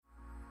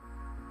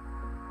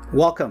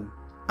Welcome.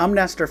 I'm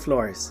Nestor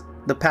Flores,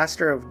 the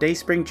pastor of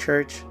Dayspring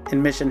Church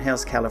in Mission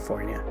Hills,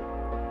 California.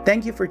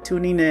 Thank you for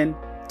tuning in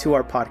to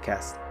our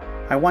podcast.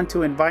 I want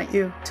to invite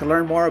you to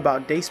learn more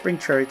about Dayspring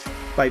Church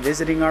by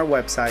visiting our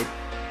website,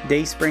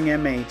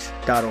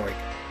 dayspringmh.org.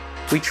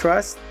 We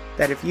trust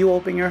that if you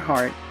open your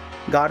heart,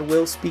 God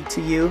will speak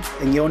to you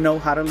and you'll know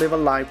how to live a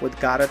life with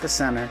God at the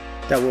center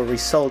that will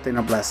result in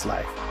a blessed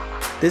life.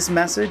 This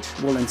message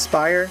will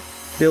inspire,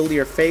 build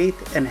your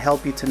faith, and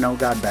help you to know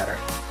God better.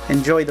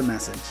 Enjoy the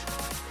message.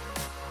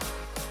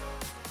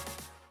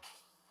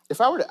 If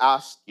I were to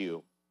ask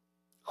you,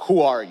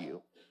 who are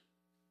you?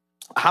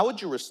 How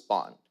would you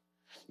respond?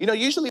 You know,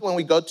 usually when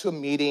we go to a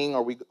meeting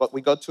or we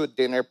go to a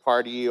dinner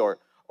party or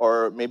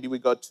maybe we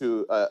go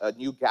to a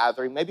new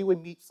gathering, maybe we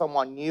meet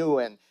someone new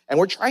and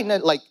we're trying to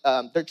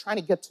they're trying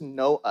to get to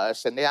know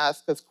us and they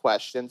ask us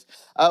questions.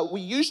 We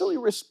usually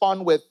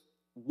respond with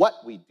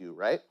what we do,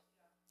 right?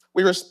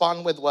 We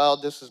respond with, well,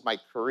 this is my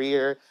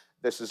career.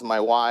 This is my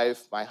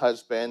wife, my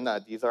husband.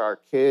 These are our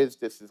kids.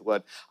 This is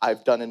what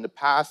I've done in the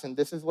past, and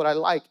this is what I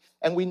like.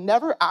 And we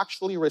never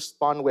actually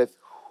respond with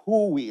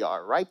who we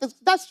are, right?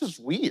 That's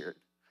just weird.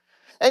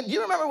 And do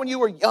you remember when you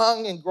were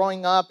young and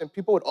growing up, and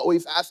people would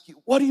always ask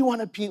you, what do you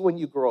want to be when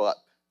you grow up?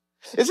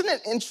 Isn't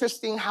it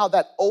interesting how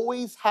that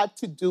always had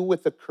to do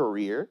with a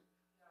career?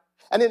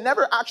 And it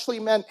never actually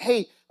meant,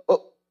 hey,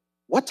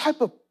 what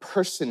type of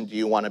person do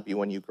you want to be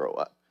when you grow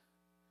up?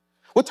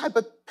 What type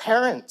of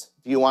parent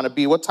do you want to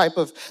be? What type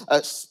of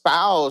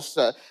spouse?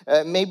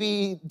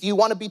 Maybe do you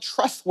want to be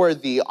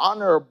trustworthy,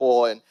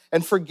 honorable,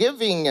 and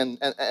forgiving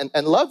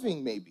and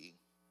loving maybe?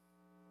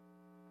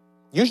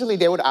 Usually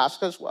they would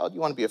ask us, well, do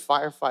you want to be a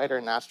firefighter,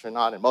 an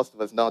astronaut? And most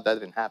of us know that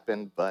didn't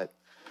happen, but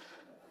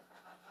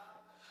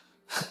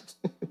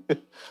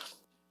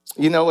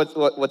you know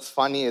what's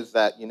funny is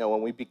that, you know,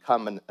 when we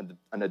become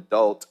an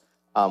adult,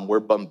 we're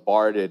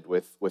bombarded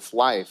with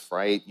life,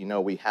 right? You know,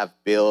 we have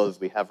bills,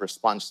 we have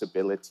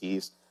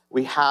responsibilities,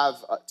 we have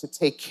to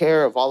take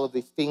care of all of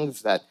the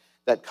things that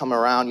come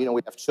around. You know,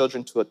 we have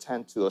children to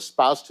attend to, a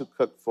spouse to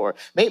cook for,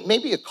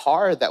 maybe a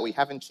car that we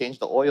haven't changed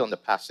the oil in the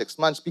past 6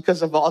 months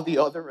because of all the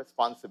other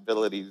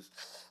responsibilities.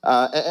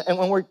 And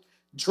when we're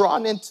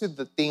drawn into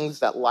the things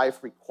that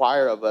life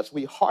require of us,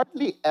 we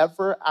hardly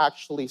ever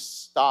actually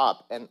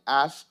stop and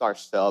ask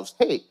ourselves,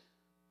 hey,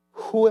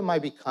 who am I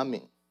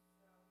becoming?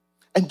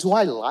 And do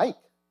I like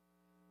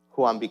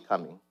who I'm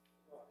becoming?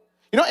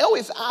 You know, I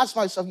always ask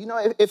myself, you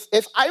know,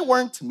 if I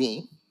weren't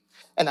me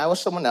and I was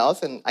someone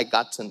else and I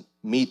got to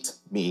meet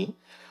me,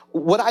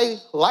 would I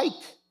like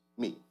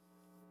me?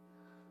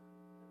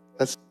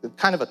 That's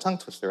kind of a tongue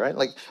twister, right?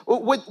 Like,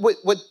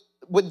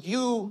 would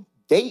you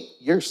date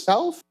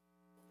yourself?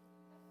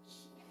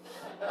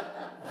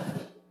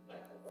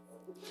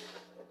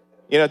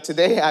 You know,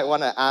 today I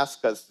want to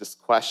ask us this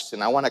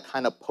question. I want to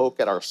kind of poke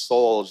at our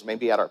souls,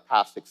 maybe at our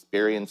past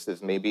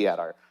experiences, maybe at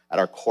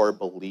our core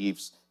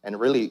beliefs, and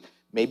really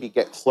maybe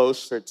get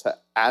closer to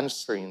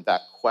answering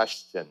that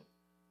question,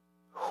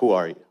 who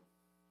are you?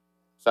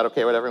 Is that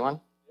okay with everyone?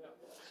 Yeah.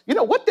 You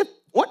know,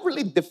 what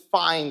really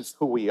defines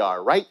who we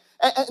are, right?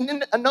 And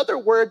then another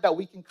word that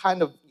we can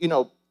kind of, you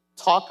know,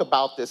 talk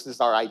about this is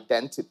our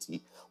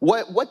identity.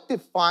 What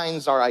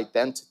defines our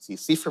identity?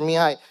 See, for me,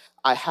 I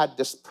had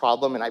this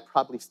problem, and I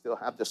probably still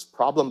have this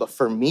problem, but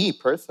for me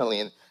personally,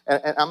 and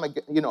I'm going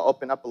to, you know,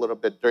 open up a little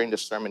bit during the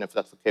sermon if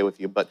that's okay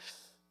with you, but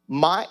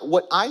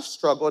what I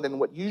struggled and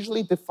what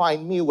usually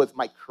defined me was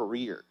my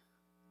career.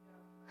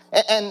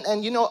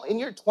 And you know, in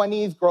your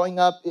 20s growing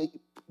up,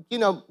 you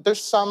know,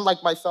 there's some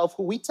like myself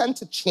who we tend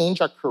to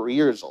change our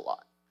careers a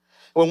lot.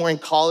 When we're in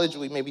college,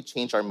 we maybe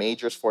change our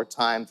majors 4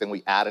 times, and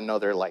we add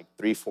another like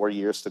 3-4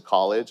 years to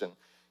college, and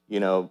you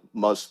know,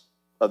 most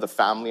of the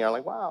family are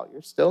like, wow,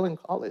 you're still in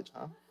college,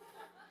 huh?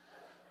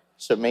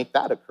 Should make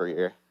that a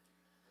career.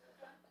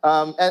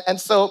 And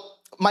so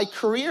my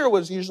career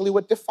was usually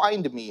what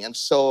defined me. And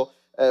so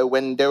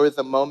when there was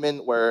a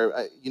moment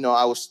where, you know,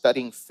 I was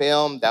studying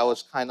film, that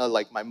was kind of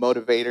like my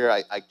motivator.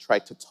 I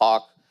tried to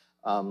talk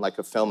like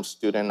a film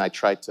student. I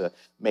tried to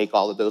make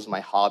all of those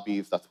my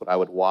hobbies. That's what I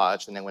would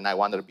watch. And then when I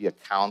wanted to be a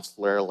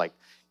counselor, like,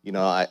 you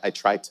know, I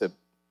tried to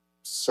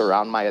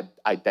surround my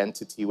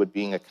identity with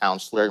being a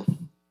counselor.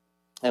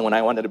 And when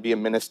I wanted to be a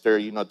minister,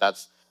 you know,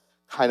 that's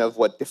kind of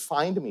what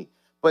defined me.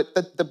 But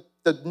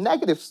the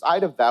negative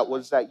side of that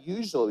was that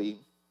usually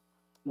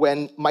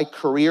when my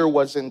career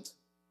wasn't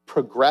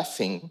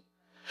progressing,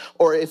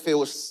 or if it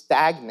was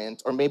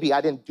stagnant, or maybe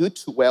I didn't do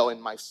too well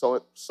in my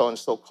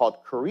so-and-so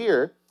called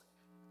career,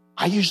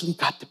 I usually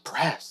got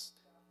depressed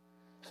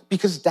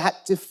because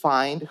that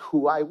defined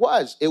who I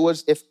was. It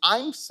was, if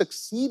I'm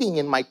succeeding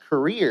in my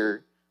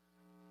career,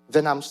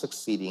 then I'm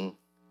succeeding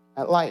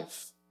at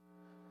life.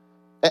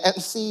 And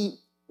see,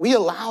 we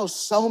allow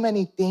so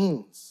many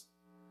things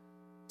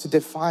to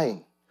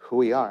define who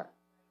we are.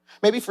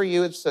 Maybe for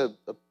you, it's a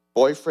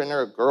boyfriend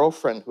or a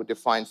girlfriend who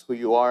defines who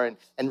you are,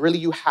 and really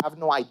you have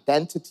no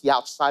identity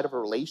outside of a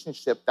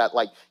relationship that,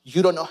 like,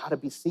 you don't know how to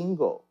be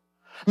single.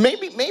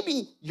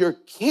 Maybe your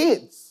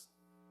kids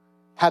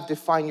have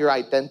defined your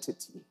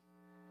identity.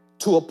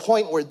 to a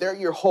point where they're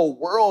your whole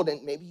world,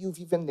 and maybe you've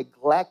even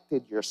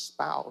neglected your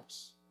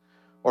spouse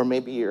or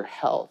maybe your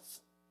health.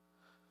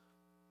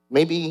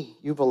 Maybe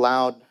you've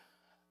allowed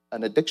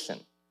an addiction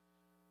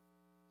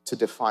to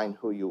define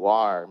who you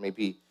are,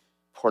 maybe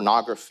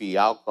pornography,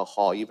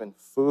 alcohol, even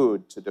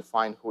food to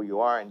define who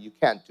you are, and you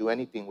can't do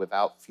anything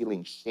without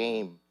feeling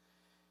shame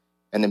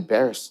and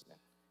embarrassment.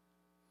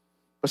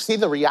 But see,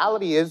 the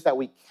reality is that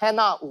we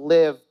cannot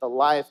live the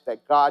life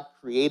that God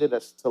created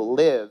us to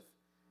live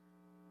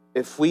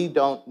if we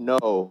don't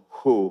know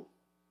who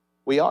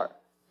we are.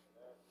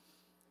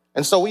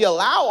 And so we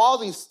allow all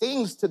these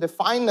things to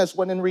define us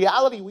when in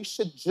reality we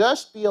should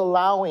just be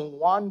allowing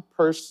one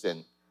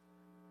person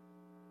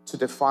to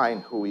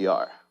define who we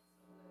are.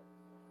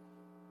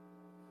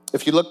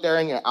 If you look there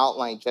in your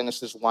outline,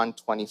 Genesis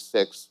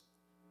 1:26,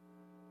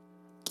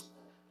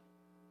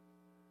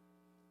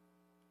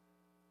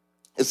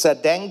 it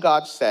said, "Then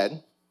God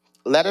said,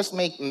 let us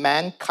make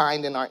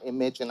mankind in our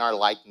image and our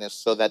likeness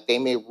so that they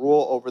may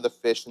rule over the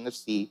fish in the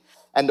sea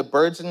and the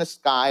birds in the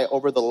sky,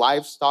 over the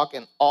livestock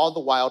and all the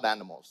wild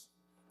animals,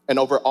 and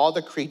over all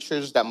the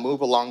creatures that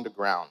move along the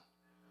ground."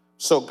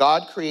 So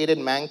God created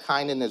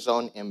mankind in his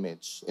own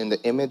image. In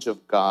the image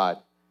of God,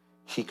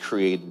 he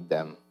created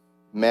them.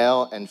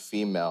 Male and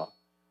female,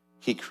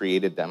 he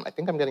created them. I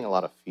think I'm getting a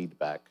lot of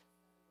feedback.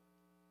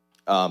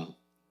 Can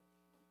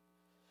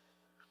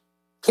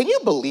you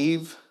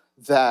believe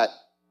that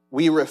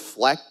we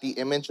reflect the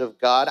image of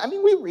God? I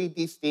mean, we read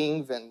these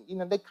things and,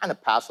 they kind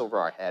of pass over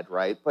our head,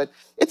 right? But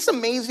it's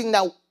amazing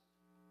that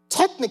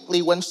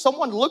technically when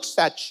someone looks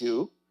at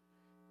you,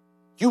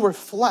 you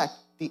reflect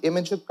the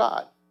image of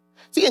God.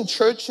 See, in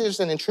churches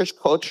and in church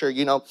culture,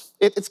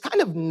 it's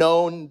kind of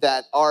known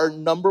that our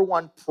number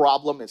one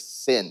problem is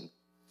sin.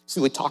 See,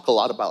 we talk a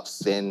lot about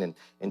sin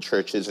in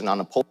churches and on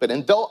a pulpit.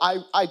 And though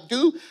I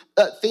do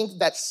think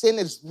that sin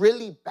is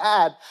really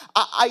bad,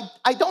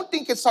 I don't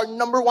think it's our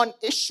number one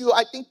issue.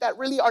 I think that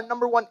really our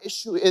number one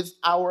issue is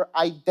our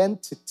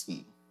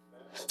identity.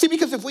 See,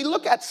 because if we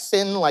look at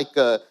sin like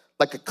a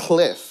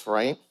cliff,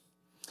 right?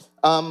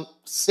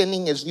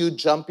 Sinning is you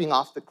jumping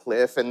off the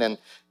cliff, and then,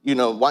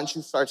 once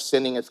you start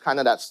sinning, it's kind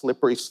of that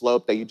slippery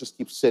slope that you just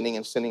keep sinning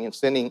and sinning and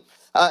sinning.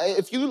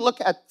 If you look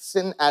at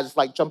sin as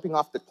like jumping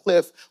off the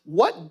cliff,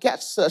 what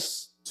gets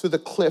us to the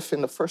cliff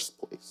in the first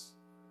place?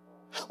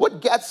 What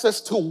gets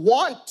us to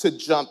want to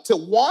jump, to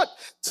want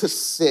to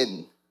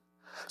sin?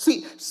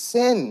 See,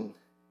 sin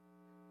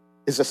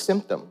is a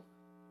symptom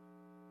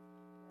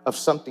of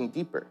something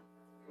deeper.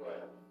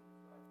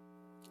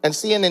 And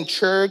seeing in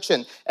church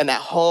and at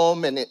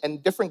home and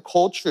in different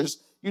cultures,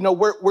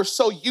 we're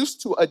so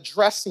used to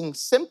addressing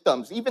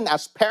symptoms. Even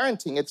as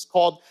parenting, it's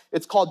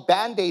called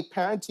Band-Aid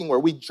parenting, where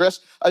we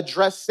just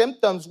address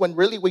symptoms when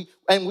really we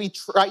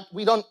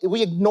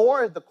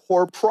ignore the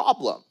core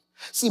problem.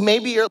 See,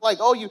 maybe you're like,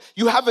 oh,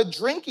 you have a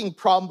drinking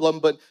problem,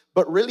 but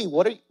really,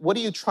 what are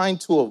you trying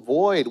to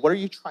avoid? What are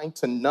you trying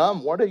to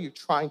numb? What are you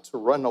trying to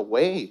run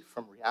away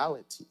from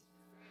reality?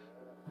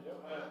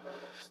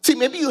 See,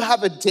 maybe you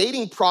have a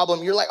dating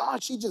problem. You're like, oh,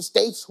 she just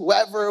dates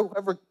whoever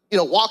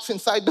walks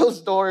inside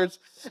those doors.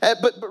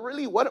 But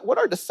really, what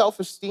are the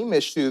self-esteem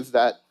issues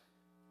that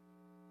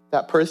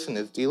person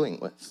is dealing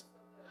with?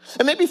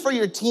 And maybe for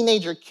your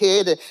teenager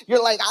kid,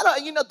 you're like,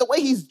 the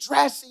way he's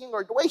dressing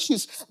or the way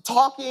she's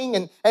talking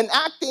and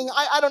acting,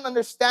 I don't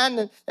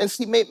understand. And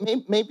see,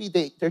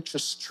 maybe they're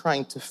just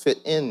trying to fit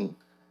in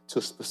to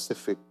a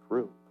specific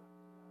group.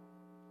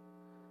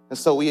 And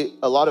so we,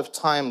 a lot of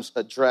times,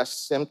 address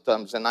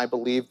symptoms, and I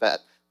believe that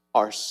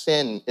our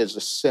sin is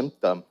a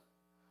symptom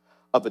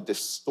of a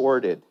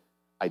distorted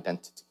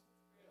identity.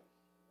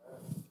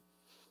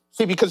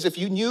 See, because if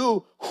you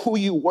knew who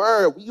you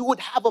were, you would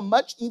have a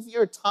much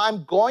easier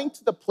time going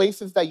to the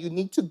places that you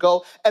need to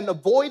go and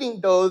avoiding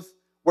those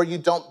where you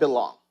don't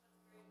belong.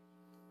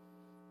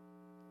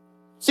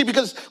 See,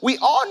 because we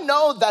all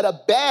know that a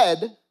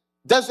bed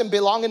doesn't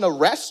belong in a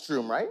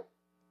restroom, right?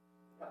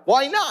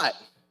 Why not?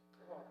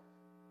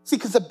 See,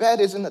 because a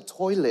bed isn't a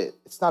toilet.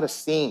 It's not a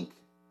sink.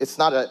 It's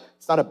not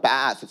a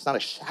bath. It's not a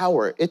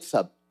shower. It's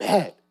a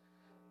bed.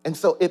 And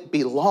so it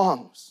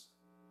belongs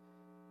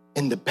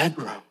in the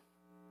bedroom.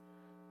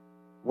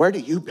 Where do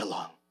you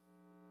belong?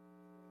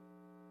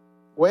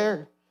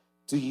 Where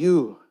do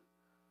you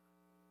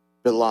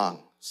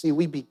belong? See,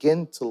 we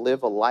begin to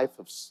live a life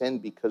of sin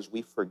because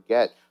we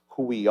forget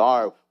who we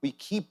are. We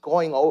keep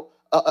going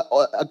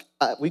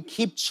we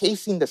keep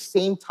chasing the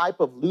same type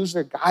of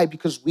loser guy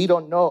because we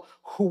don't know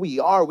who we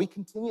are. We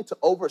continue to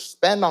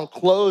overspend on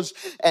clothes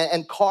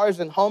and cars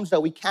and homes that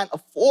we can't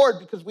afford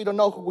because we don't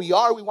know who we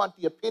are. We want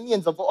the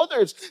opinions of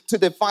others to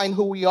define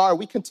who we are.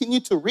 We continue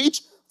to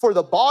reach for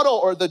the bottle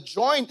or the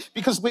joint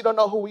because we don't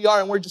know who we are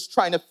and we're just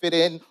trying to fit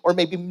in or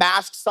maybe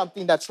mask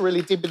something that's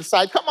really deep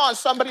inside. Come on,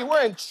 somebody,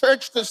 we're in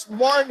church this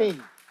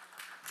morning.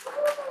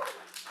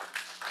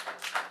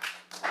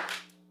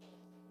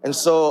 And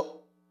so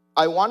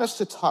I want us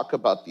to talk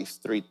about these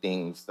three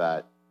things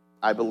that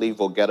I believe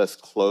will get us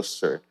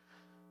closer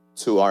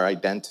to our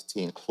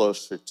identity and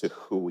closer to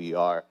who we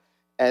are.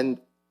 And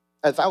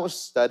as I was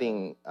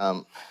studying,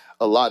 a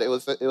a lot. It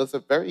was a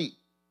very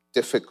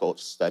difficult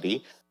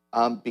study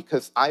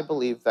because I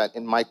believe that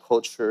in my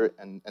culture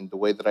and the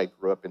way that I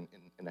grew up in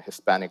a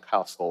Hispanic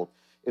household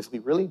is we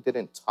really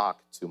didn't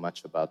talk too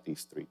much about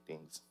these three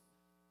things.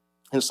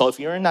 And so if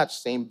you're in that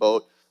same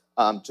boat,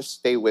 just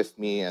stay with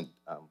me and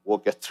we'll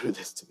get through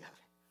this together.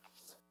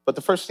 But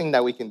the first thing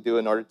that we can do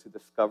in order to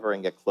discover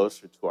and get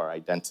closer to our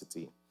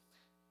identity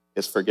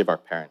is forgive our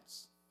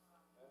parents.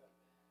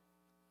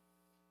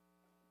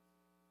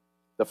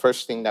 The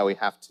first thing that we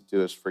have to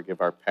do is forgive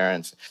our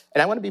parents.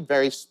 And I want to be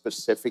very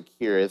specific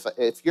here. Is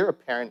if you're a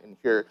parent in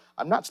here,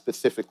 I'm not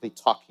specifically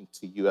talking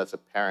to you as a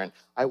parent.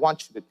 I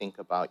want you to think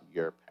about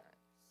your parents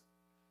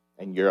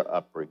and your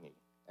upbringing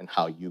and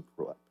how you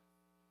grew up.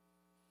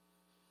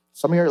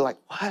 Some of you are like,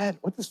 what?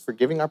 What does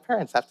forgiving our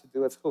parents have to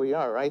do with who we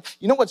are, right?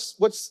 You know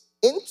what's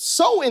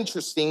so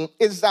interesting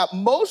is that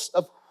most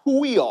of who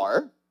we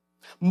are,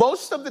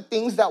 most of the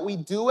things that we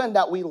do and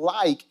that we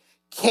like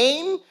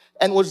came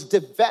and was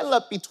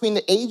developed between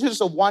the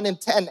ages of 1 and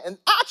 10. And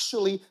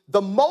actually,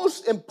 the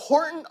most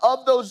important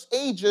of those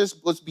ages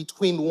was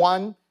between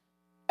 1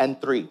 and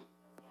 3.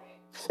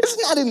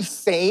 Isn't that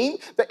insane?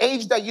 The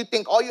age that you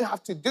think all you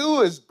have to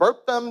do is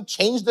burp them,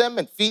 change them,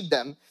 and feed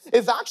them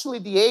is actually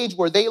the age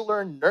where they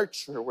learn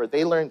nurture, where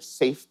they learn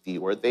safety,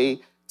 where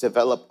they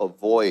develop a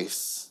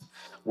voice,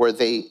 where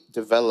they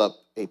develop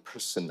a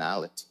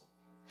personality.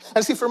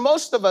 And see, for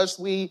most of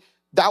us,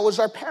 that was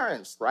our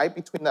parents, right?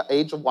 Between the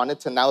age of 1 and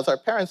 10, that was our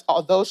parents.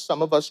 Although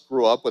some of us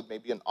grew up with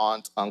maybe an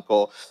aunt,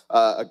 uncle,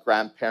 a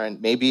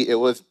grandparent, maybe it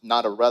was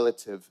not a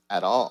relative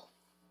at all.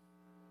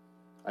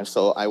 And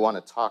so I want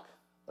to talk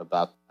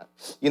about that.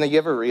 You know, you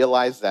ever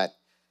realize that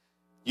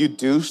you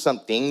do some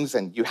things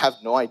and you have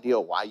no idea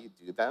why you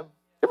do them?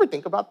 You ever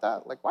think about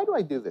that? Like, why do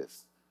I do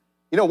this?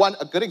 You know,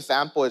 a good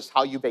example is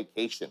how you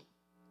vacation.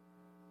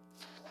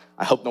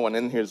 I hope no one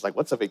in here is like,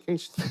 what's a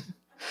vacation?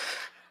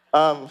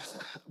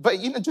 But,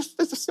 you know, just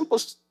there's a simple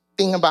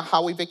thing about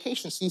how we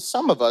vacation. See,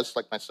 some of us,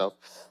 like myself,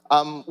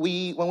 when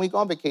we go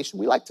on vacation,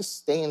 we like to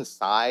stay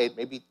inside,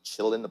 maybe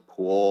chill in the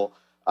pool,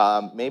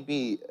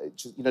 maybe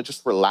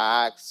just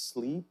relax,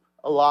 sleep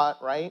a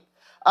lot, right?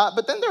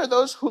 But then there are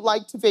those who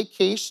like to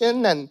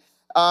vacation and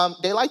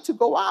they like to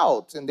go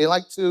out and they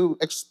like to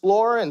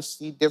explore and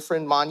see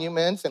different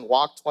monuments and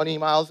walk 20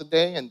 miles a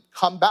day and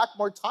come back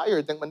more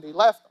tired than when they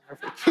left on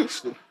their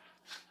vacation.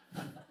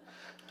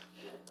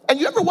 And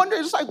you ever wonder,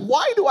 it's like,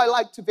 why do I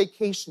like to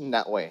vacation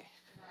that way?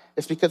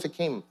 It's because it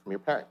came from your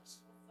parents.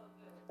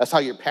 That's how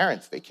your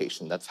parents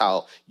vacation. That's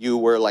how you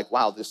were like,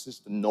 wow, this is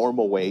the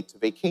normal way to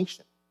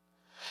vacation.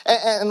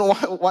 And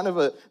one of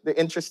the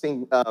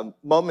interesting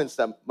moments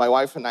that my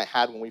wife and I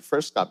had when we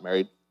first got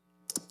married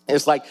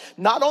is like,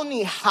 not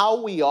only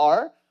how we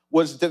are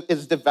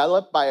is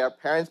developed by our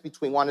parents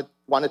between 1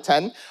 and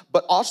 10,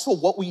 but also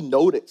what we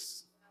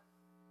notice.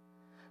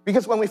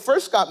 Because when we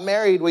first got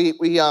married, we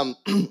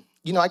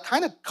you know, I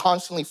kind of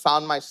constantly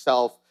found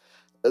myself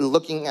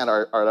looking at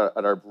our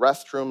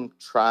restroom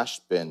trash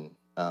bin,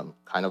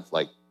 kind of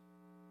like,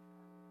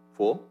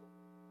 full?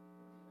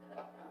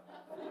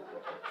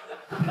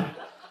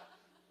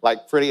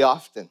 Like pretty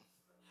often.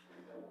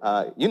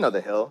 You know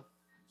the hill.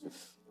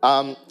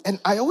 And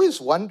I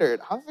always wondered,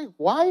 I was like,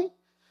 why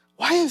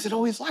is it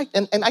always like?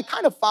 And I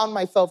kind of found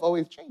myself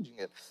always changing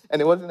it.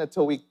 And it wasn't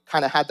until we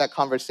kind of had that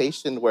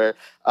conversation where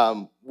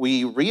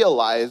we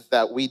realized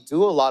that we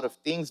do a lot of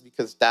things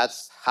because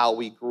that's how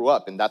we grew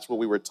up and that's what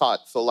we were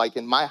taught. So like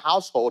in my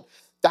household,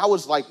 that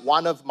was like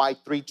one of my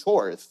 3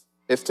 chores,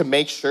 is to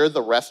make sure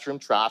the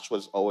restroom trash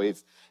was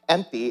always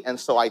empty. And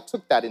so I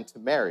took that into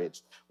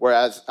marriage.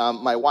 Whereas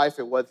my wife,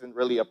 it wasn't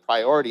really a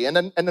priority.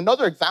 And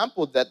another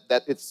example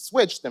that it's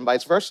switched and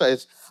vice versa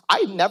is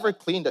I never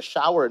cleaned a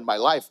shower in my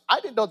life. I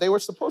didn't know they were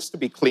supposed to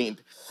be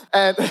cleaned.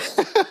 And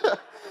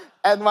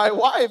and my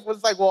wife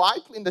was like, well, I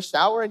clean the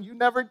shower and you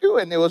never do.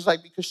 And it was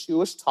like, because she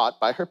was taught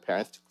by her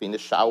parents to clean the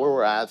shower,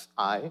 whereas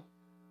I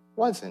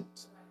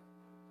wasn't.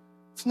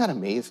 Isn't that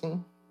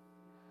amazing?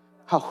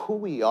 How who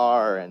we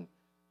are and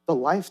the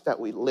life that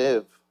we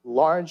live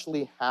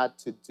largely had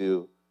to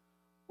do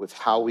with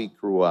how we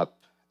grew up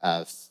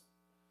as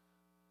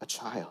a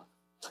child.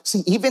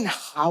 See, even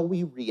how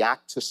we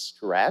react to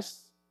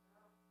stress,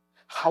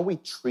 how we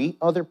treat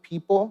other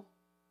people,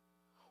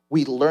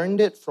 we learned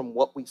it from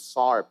what we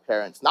saw our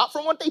parents. Not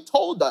from what they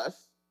told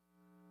us,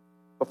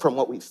 but from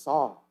what we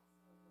saw.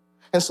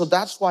 And so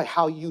that's why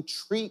how you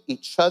treat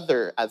each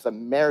other as a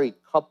married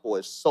couple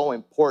is so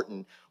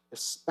important,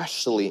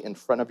 especially in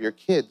front of your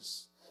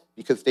kids,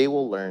 because they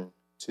will learn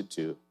to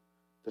do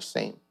the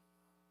same.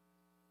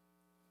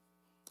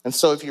 And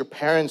so if your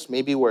parents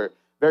maybe were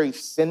very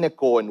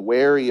cynical and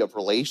wary of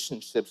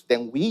relationships,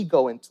 then we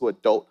go into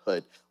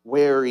adulthood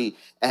wary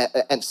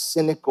and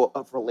cynical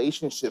of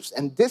relationships.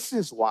 And this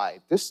is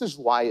why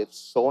it's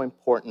so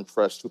important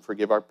for us to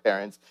forgive our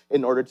parents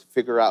in order to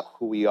figure out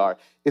who we are,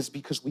 is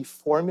because we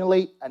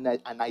formulate an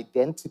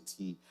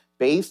identity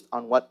based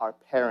on what our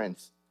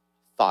parents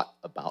thought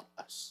about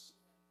us.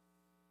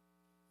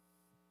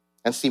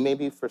 And see,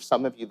 maybe for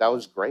some of you, that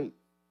was great.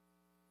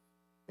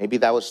 Maybe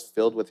that was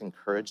filled with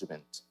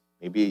encouragement.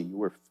 Maybe you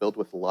were filled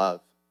with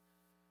love.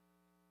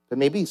 But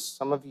maybe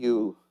some of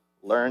you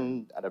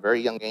learned at a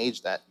very young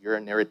age that you're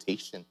an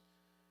irritation,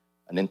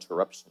 an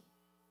interruption.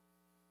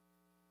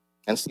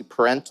 And see,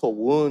 parental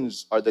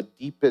wounds are the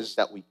deepest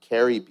that we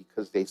carry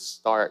because they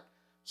start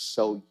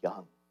so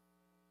young.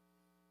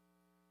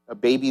 A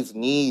baby's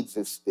needs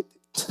is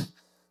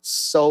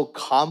so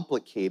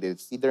complicated.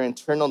 See, their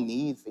internal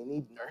needs, they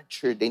need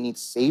nurture, they need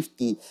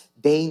safety,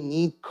 they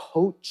need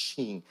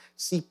coaching.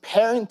 See,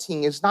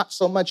 parenting is not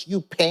so much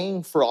you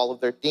paying for all of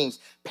their things.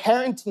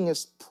 Parenting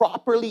is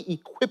properly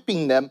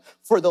equipping them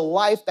for the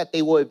life that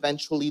they will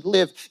eventually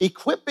live,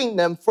 equipping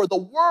them for the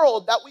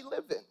world that we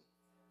live in.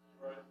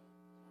 Right.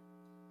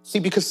 See,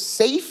 because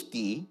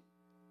safety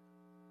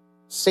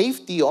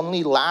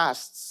only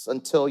lasts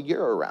until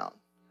you're around.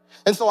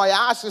 And so I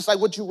ask, it's like,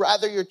 would you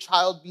rather your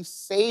child be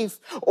safe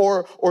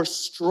or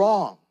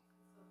strong?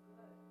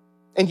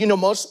 And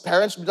most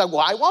parents would be like,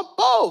 well, I want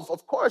both,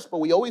 of course, but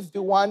we always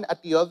do one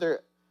at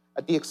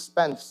the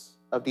expense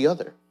of the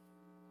other.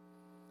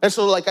 And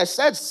so, like I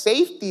said,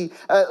 safety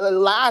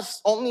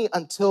lasts only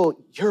until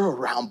you're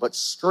around, but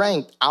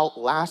strength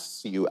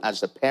outlasts you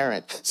as a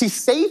parent. See,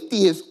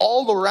 safety is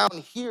all around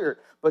here,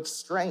 but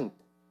strength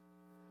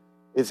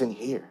is in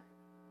here.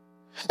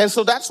 And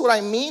so that's what I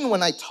mean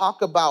when I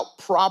talk about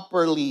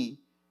properly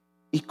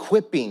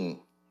equipping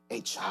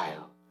a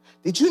child.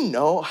 Did you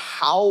know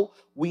how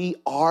we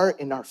are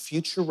in our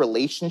future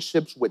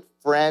relationships with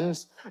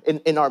friends,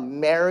 in our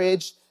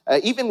marriage,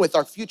 even with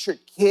our future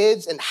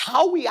kids, and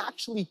how we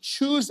actually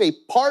choose a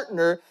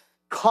partner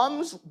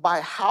comes by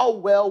how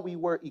well we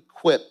were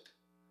equipped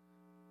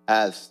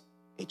as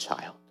a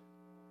child.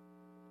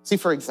 See,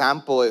 for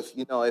example,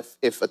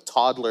 if a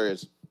toddler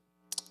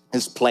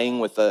is playing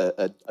with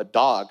a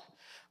dog,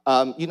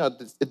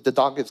 the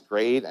dog is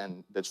great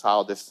and the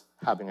child is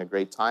having a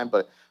great time,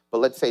 but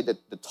let's say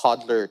that the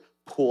toddler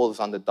pulls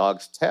on the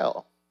dog's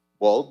tail.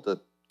 Well, the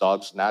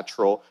dog's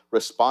natural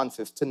response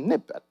is to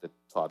nip at the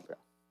toddler.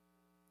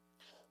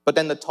 But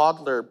then the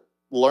toddler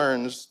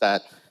learns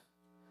that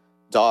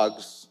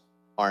dogs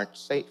aren't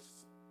safe,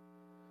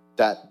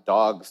 that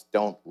dogs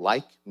don't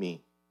like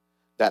me,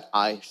 that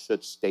I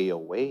should stay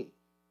away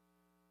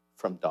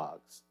from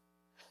dogs.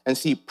 And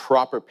see,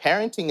 proper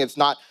parenting is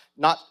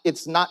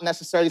it's not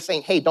necessarily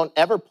saying, hey, don't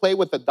ever play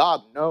with a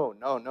dog. No.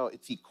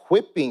 It's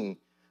equipping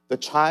the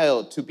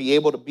child to be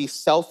able to be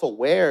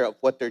self-aware of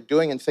what they're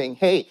doing and saying,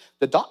 hey,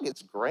 the dog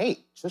is great,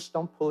 just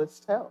don't pull its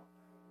tail.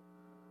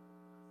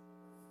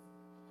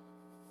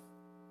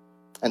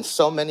 And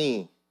so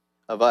many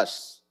of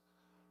us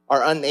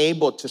are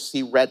unable to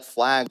see red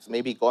flags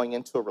maybe going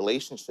into a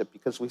relationship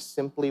because we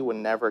simply were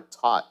never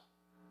taught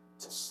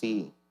to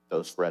see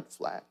those red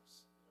flags.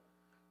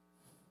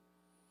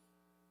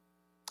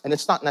 And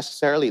it's not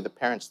necessarily the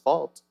parent's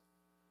fault.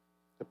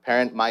 The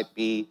parent might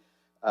be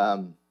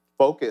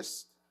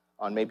focused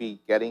on maybe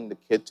getting the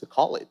kid to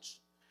college,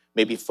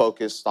 maybe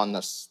focused on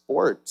the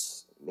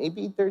sports.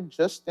 Maybe they're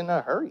just in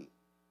a hurry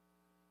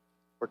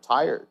or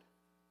tired.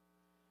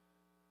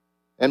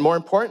 And more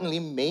importantly,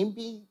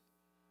 maybe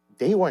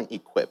they weren't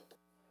equipped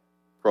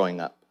growing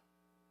up.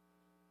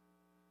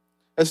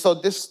 And so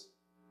this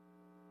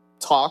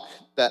talk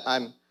that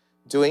I'm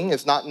doing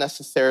is not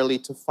necessarily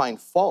to find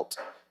fault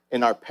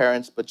in our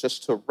parents, but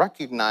just to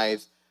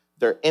recognize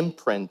their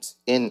imprint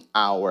in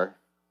our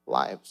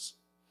lives.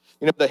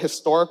 The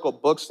historical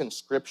books in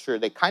Scripture,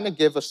 they kind of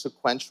give a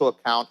sequential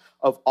account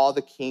of all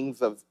the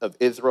kings of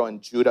Israel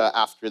and Judah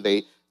after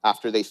they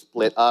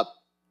split up.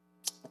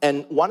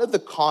 And one of the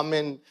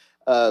common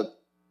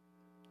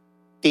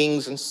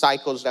things and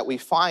cycles that we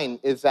find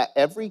is that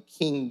every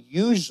king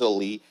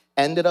usually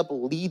ended up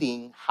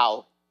leading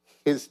how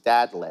his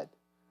dad led.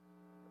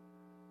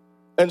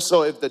 And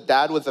so if the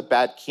dad was a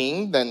bad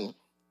king, then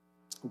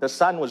the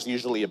son was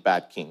usually a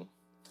bad king.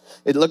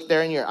 Look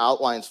there in your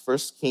outlines, 1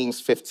 Kings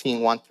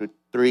 15,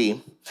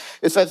 1-3.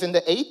 It says, in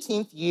the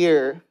 18th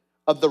year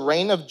of the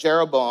reign of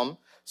Jeroboam,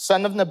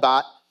 son of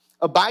Nebat,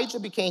 Abijah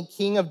became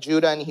king of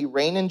Judah, and he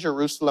reigned in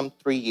Jerusalem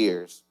 3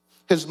 years.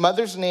 His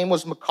mother's name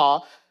was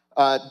Maacah,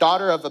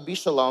 daughter of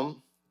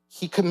Abishalom.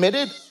 He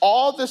committed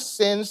all the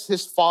sins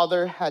his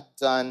father had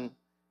done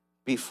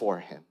before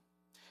him.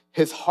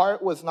 His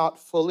heart was not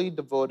fully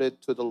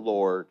devoted to the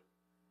Lord,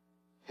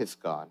 his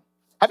God.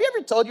 Have you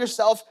ever told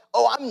yourself,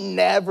 oh, I'm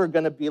never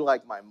going to be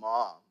like my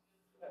mom?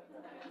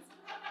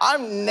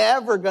 I'm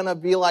never going to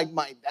be like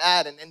my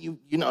dad. And then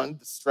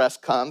the stress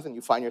comes and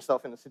you find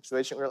yourself in a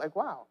situation where you're like,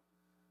 wow,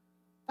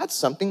 that's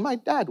something my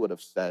dad would have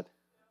said.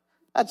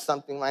 That's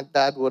something my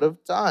dad would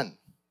have done.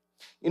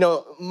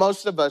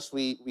 Most of us,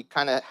 we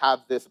kind of have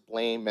this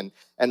blame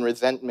and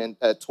resentment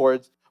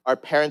towards our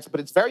parents,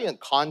 but it's very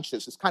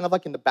unconscious. It's kind of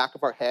like in the back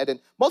of our head. And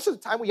most of the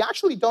time, we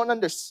actually don't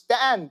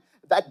understand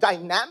that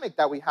dynamic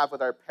that we have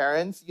with our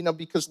parents,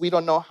 because we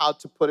don't know how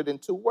to put it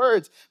into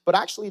words. But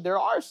actually, there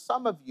are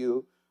some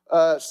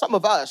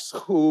of us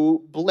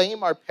who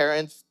blame our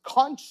parents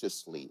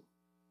consciously.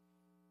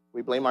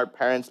 We blame our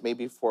parents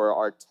maybe for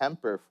our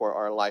temper, for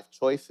our life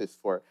choices,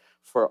 for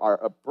for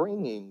our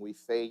upbringing. We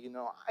say,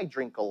 I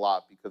drink a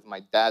lot because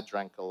my dad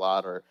drank a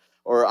lot,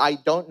 or I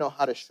don't know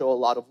how to show a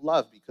lot of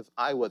love because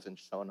I wasn't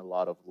shown a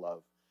lot of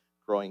love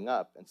growing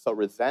up. And so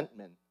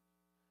resentment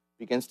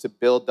begins to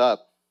build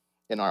up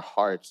in our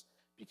hearts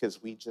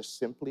because we just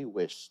simply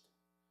wished,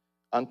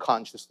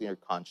 unconsciously or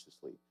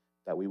consciously,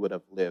 that we would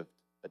have lived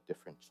a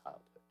different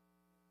childhood.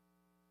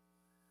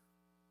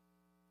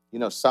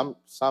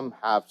 Some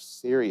have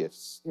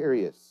serious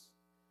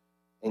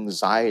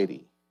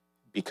anxiety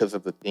because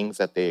of the things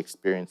that they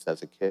experienced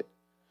as a kid.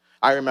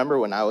 I remember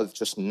when I was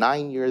just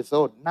 9 years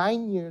old,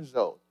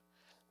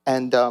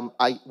 and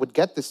I would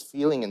get this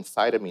feeling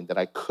inside of me that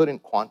I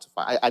couldn't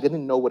quantify. I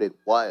didn't know what it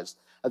was,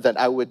 that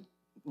I would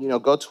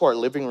go to our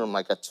living room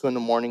like at 2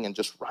 a.m. and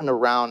just run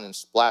around and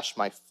splash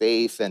my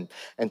face and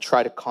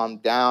try to calm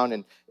down.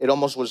 And it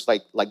almost was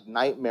like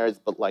nightmares,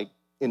 but like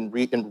in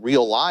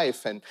real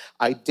life. And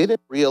I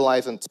didn't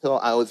realize until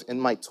I was in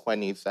my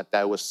 20s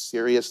that was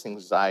serious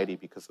anxiety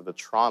because of the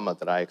trauma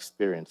that I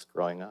experienced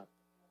growing up.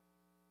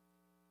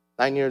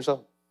 9 years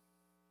old.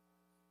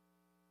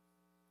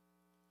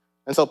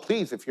 And so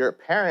please, if you're a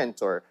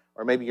parent or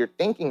maybe you're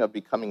thinking of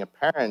becoming a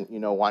parent,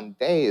 one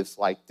day, it's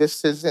like,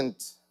 this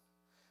isn't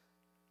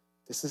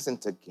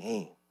a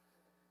game.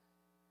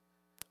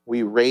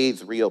 We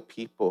raise real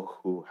people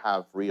who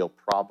have real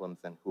problems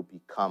and who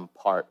become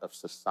part of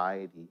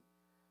society.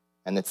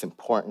 And it's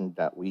important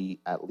that we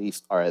at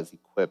least are as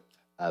equipped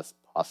as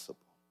possible.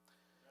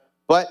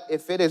 But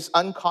if it is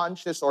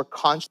unconscious or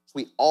conscious,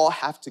 we all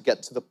have to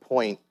get to the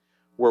point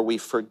where we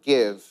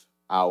forgive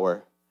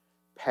our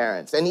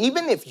parents. And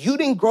even if you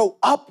didn't grow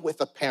up with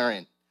a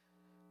parent,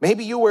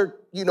 maybe you were,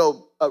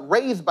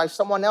 raised by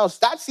someone else,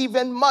 that's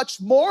even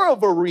much more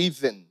of a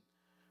reason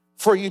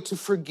for you to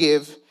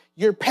forgive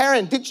your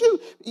parent. Did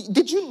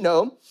you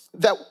know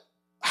that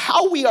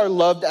how we are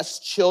loved as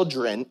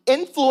children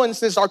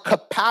influences our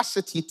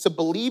capacity to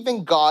believe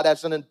in God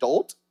as an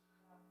adult?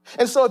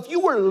 And so if you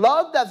were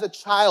loved as a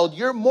child,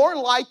 you're more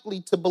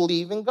likely to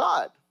believe in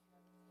God.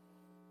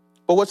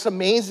 But what's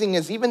amazing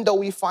is even though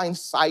we find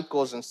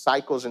cycles and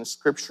cycles in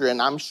Scripture,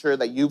 and I'm sure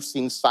that you've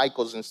seen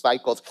cycles and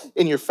cycles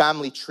in your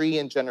family tree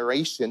and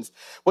generations,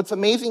 what's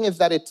amazing is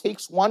that it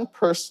takes one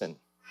person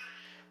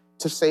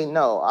to say,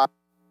 no,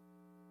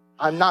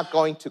 I'm not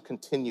going to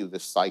continue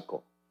this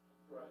cycle.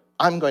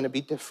 I'm going to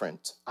be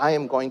different. I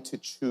am going to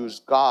choose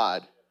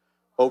God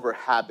over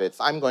habits.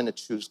 I'm going to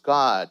choose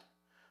God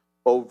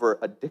over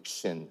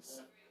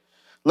addictions.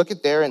 Look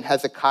at there in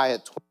Hezekiah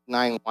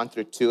 29,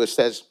 1-2. It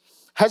says,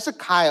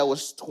 Hezekiah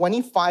was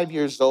 25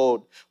 years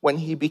old when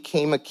he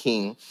became a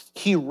king.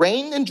 He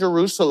reigned in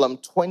Jerusalem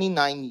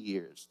 29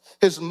 years.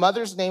 His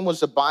mother's name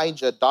was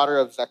Abijah, daughter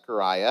of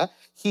Zechariah.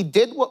 He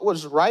did what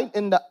was right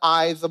in the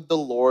eyes of the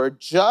Lord,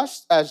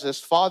 just as his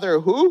father,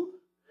 who?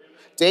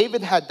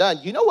 David had done.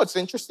 You know what's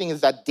interesting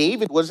is that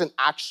David wasn't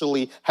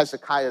actually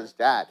Hezekiah's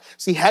dad.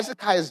 See,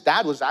 Hezekiah's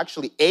dad was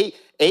actually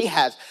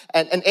Ahaz.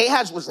 And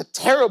Ahaz was a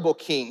terrible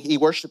king. He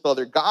worshiped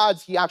other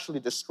gods. He actually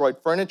destroyed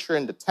furniture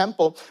in the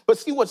temple. But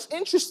see, what's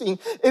interesting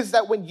is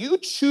that when you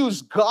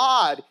choose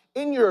God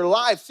in your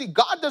life, see,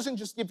 God doesn't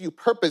just give you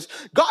purpose.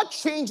 God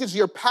changes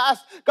your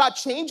past, God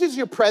changes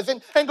your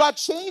present, and God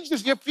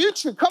changes your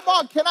future. Come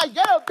on, can I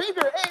get a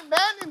bigger amen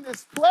in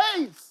this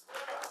place?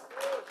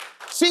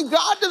 See,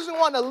 God doesn't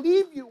want to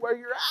leave you where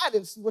you're at.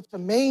 And see, what's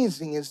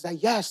amazing is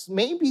that, yes,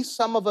 maybe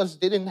some of us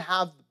didn't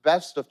have the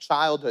best of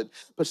childhood,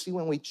 but see,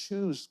 when we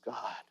choose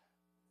God,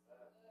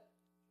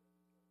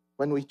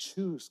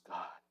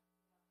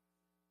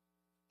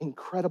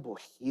 incredible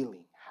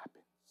healing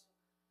happens.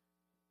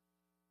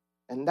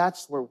 And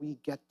that's where we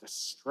get the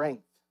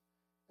strength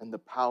and the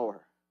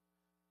power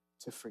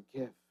to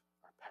forgive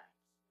our parents.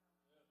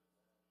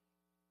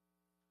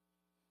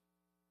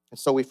 And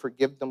so we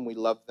forgive them, we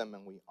love them,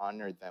 and we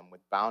honor them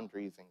with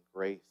boundaries and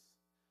grace.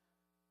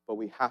 But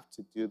we have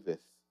to do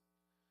this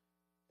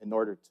in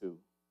order to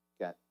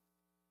get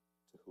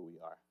to who we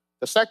are.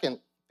 The second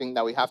thing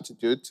that we have to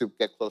do to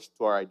get close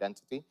to our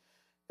identity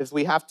is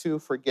we have to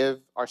forgive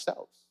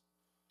ourselves.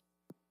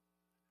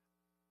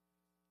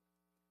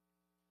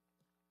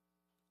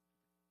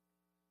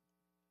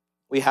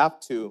 We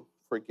have to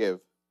forgive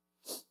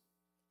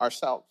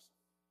ourselves.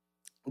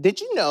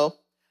 Did you know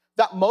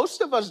that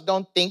most of us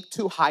don't think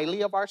too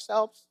highly of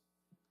ourselves?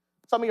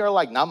 Some of you are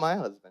like, not my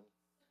husband.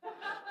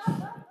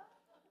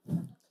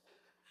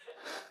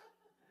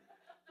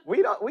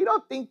 We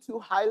don't think too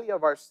highly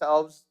of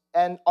ourselves,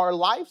 and our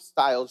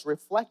lifestyles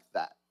reflect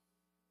that.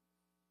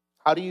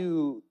 How do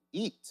you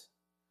eat?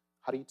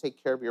 How do you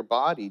take care of your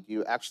body? Do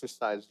you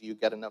exercise? Do you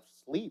get enough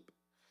sleep?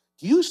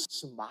 Do you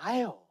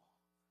smile?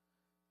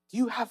 Do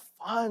you have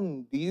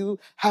fun? Do you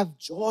have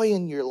joy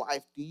in your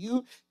life? Do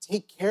you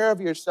take care of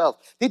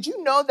yourself? Did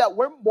you know that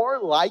we're more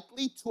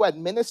likely to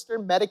administer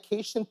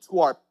medication to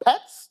our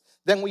pets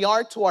than we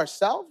are to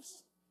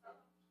ourselves?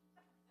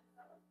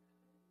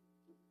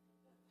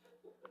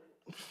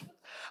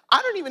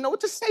 I don't even know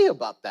what to say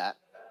about that.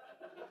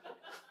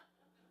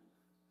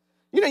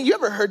 You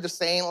ever heard the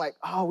saying like,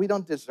 oh, we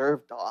don't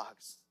deserve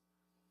dogs?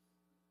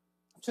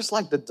 Just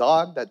like the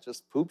dog that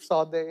just poops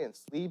all day and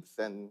sleeps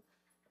and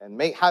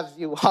has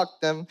you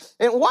walk them.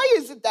 And why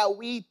is it that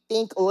we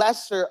think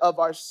lesser of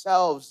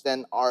ourselves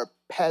than our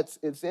pets?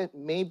 Is it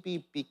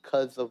maybe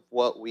because of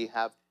what we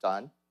have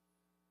done?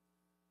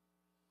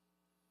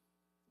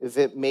 Is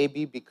it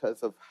maybe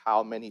because of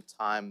how many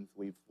times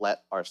we've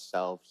let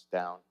ourselves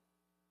down?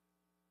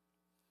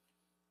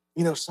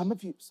 You know, some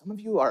of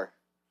you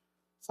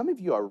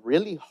are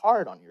really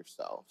hard on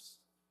yourselves.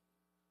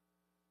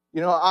 You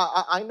know,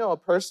 I know a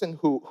person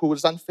who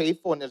was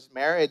unfaithful in his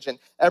marriage, and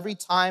every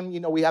time, you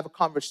know, we have a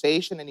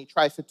conversation and he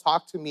tries to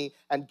talk to me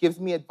and gives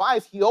me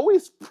advice, he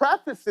always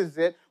prefaces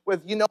it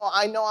with, you know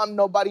I'm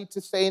nobody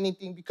to say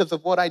anything because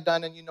of what I've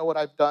done, and you know what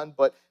I've done,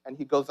 and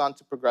he goes on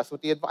to progress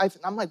with the advice.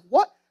 And I'm like,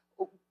 what?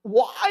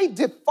 Why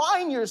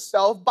define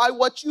yourself by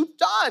what you've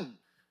done?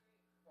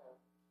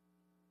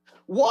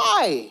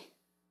 Why?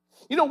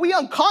 You know, we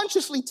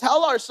unconsciously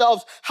tell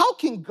ourselves, how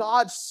can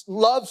God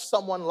love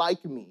someone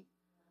like me?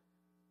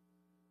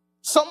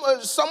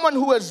 Someone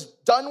who has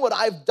done what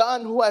I've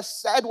done, who has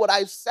said what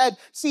I've said.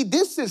 See,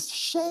 this is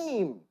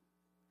shame.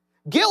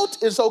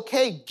 Guilt is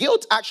okay.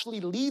 Guilt actually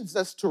leads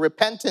us to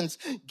repentance.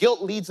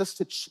 Guilt leads us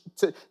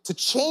to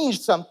change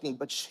something,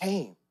 but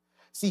shame.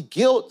 See,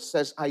 guilt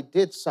says I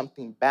did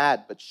something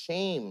bad, but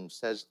shame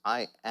says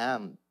I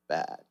am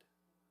bad.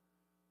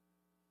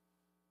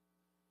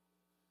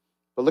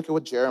 But look at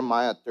what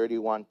Jeremiah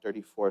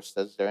 31:34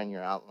 says there in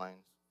your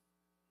outlines.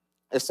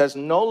 It says,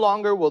 no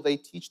longer will they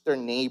teach their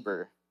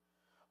neighbor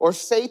or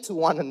say to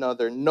one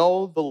another,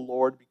 know the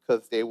Lord,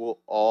 because they will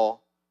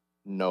all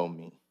know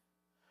me.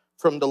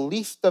 From the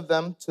least of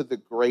them to the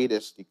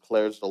greatest,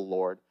 declares the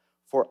Lord,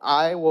 for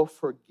I will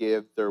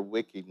forgive their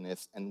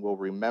wickedness and will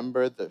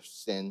remember their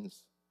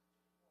sins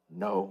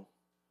no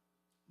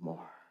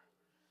more.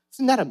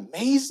 Isn't that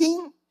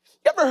amazing?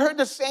 You ever heard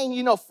the saying,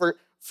 you know,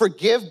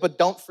 forgive but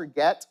don't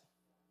forget?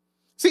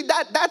 See,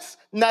 that's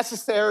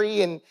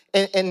necessary in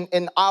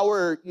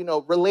our, you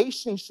know,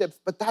 relationships,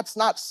 but that's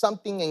not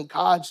something in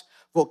God's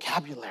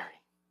vocabulary.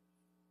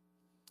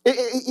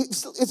 It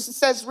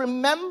says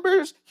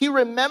he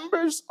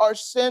remembers our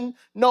sin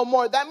no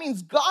more. That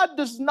means God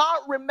does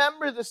not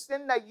remember the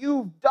sin that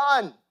you've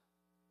done.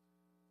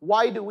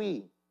 Why do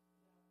we?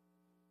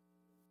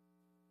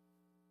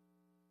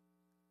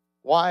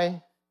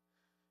 Why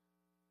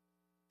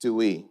do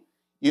we?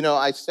 You know,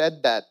 I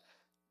said that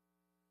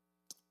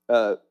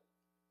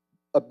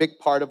a big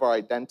part of our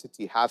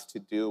identity has to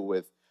do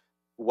with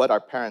what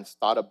our parents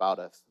thought about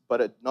us.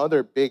 But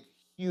another big,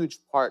 huge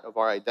part of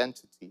our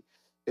identity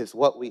is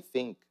what we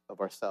think of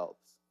ourselves.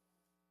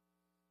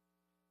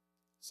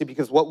 See,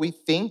 because what we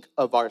think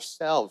of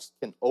ourselves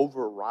can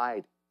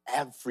override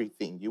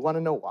everything. You want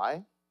to know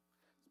why?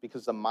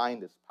 Because the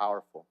mind is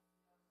powerful.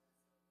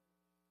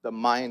 The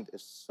mind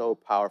is so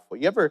powerful.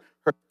 You ever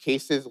heard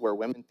cases where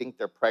women think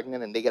they're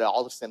pregnant and they get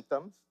all the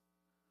symptoms?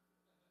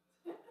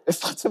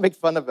 It's not to make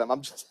fun of them.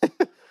 I'm just...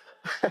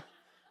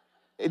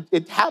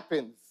 it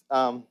happens.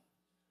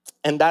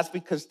 And that's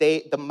because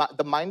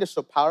the mind is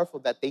so powerful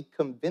that they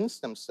convince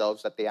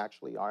themselves that they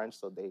actually are, and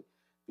so they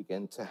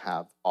begin to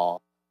have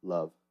all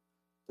of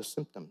the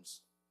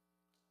symptoms.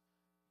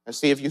 And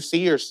see, if you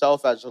see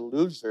yourself as a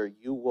loser,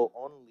 you will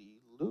only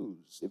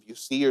lose. If you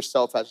see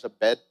yourself as a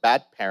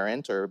bad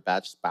parent or a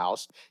bad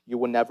spouse, you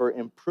will never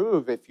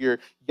improve. If you're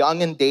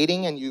young and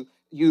dating and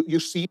you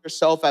see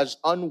yourself as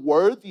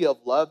unworthy of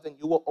love, then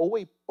you will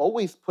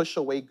always push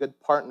away good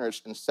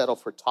partners and settle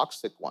for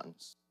toxic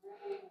ones.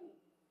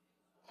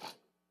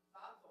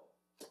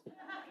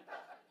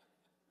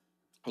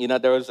 You know,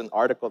 there was an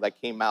article that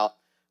came out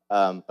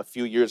a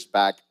few years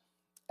back,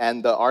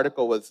 and the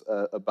article was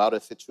about a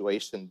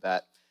situation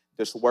that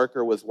this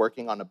worker was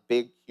working on a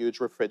big, huge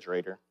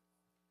refrigerator,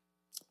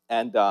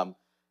 and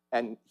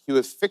he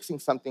was fixing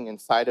something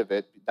inside of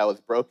it that was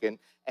broken,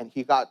 and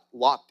he got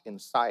locked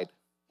inside.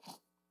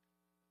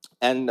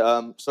 And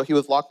so he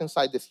was locked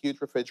inside this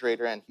huge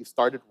refrigerator, and he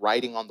started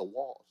writing on the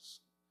walls.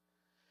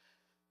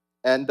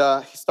 And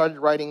he started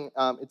writing,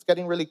 it's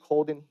getting really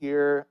cold in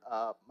here.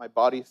 My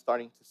body's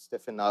starting to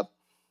stiffen up.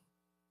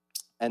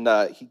 And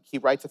he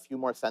writes a few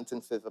more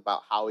sentences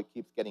about how it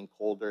keeps getting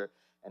colder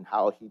and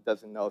how he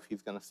doesn't know if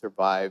he's going to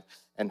survive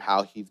and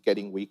how he's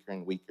getting weaker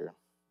and weaker.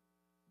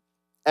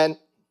 And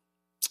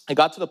it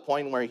got to the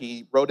point where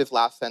he wrote his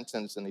last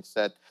sentence and he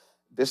said,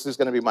 this is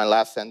going to be my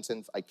last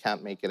sentence. I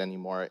can't make it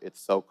anymore.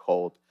 It's so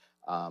cold.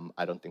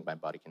 I don't think my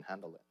body can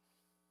handle it.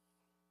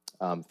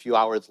 A few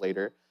hours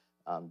later,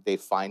 they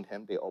find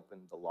him. They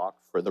open the lock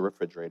for the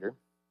refrigerator,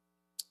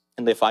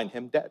 and they find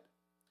him dead.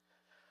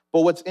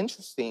 But what's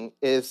interesting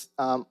is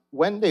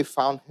when they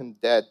found him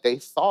dead, they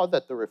saw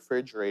that the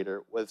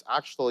refrigerator was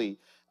actually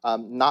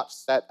not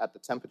set at the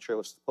temperature it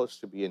was supposed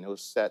to be, and it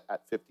was set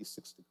at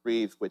 56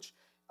 degrees, which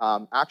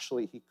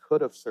actually he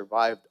could have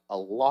survived a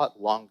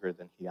lot longer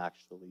than he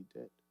actually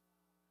did.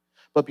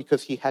 But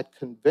because he had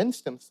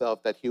convinced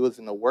himself that he was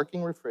in a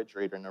working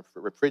refrigerator, in a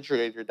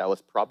refrigerator that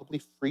was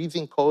probably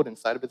freezing cold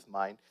inside of his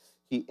mind,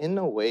 he in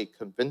a way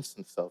convinced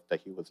himself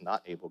that he was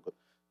not able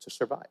to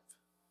survive.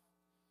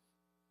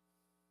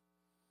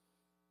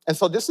 And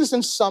so this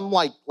isn't some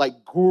like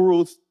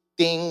guru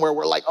thing where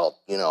we're like, oh,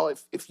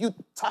 if you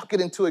talk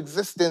it into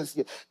existence.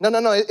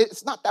 No.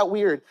 It's not that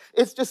weird.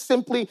 It's just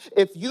simply,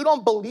 if you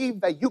don't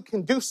believe that you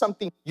can do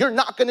something, you're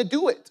not going to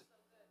do it.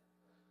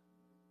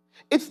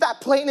 It's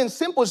that plain and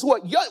simple. It's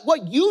what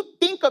you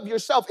think of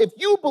yourself. If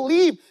you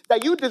believe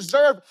that you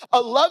deserve a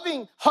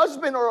loving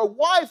husband or a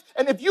wife,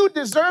 and if you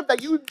deserve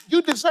that you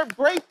deserve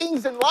great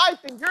things in life,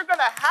 then you're going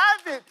to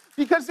have it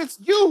because it's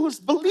you who's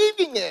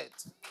believing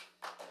it.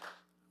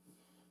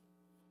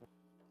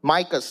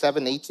 Micah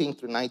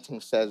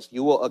 7:18-19 says,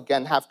 you will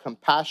again have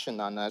compassion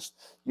on us.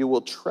 You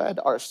will tread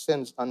our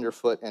sins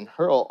underfoot and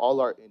hurl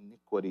all our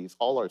iniquities,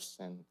 all our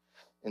sin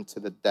into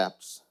the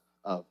depths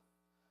of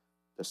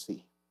the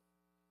sea.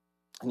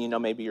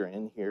 And maybe you're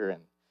in here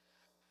and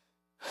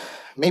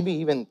maybe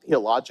even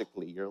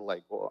theologically, you're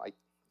like, well, I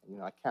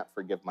can't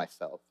forgive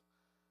myself.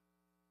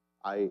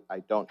 I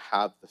don't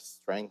have the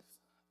strength.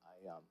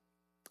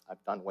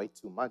 I've done way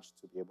too much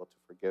to be able to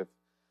forgive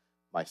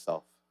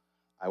myself.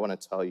 I want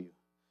to tell you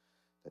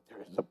that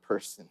there is a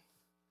person.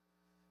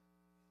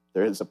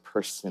 There is a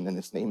person, and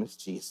his name is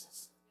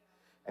Jesus.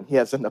 And he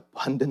has an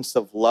abundance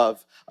of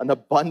love, an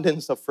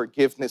abundance of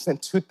forgiveness. And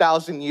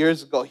 2,000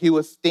 years ago, he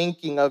was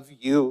thinking of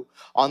you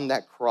on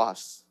that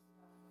cross.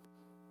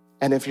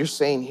 And if you're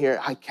saying here,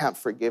 I can't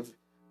forgive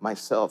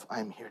myself,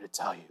 I'm here to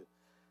tell you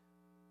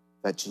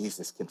that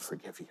Jesus can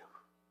forgive you.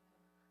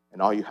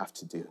 And all you have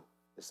to do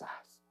is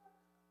ask.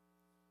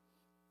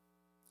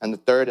 And the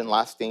third and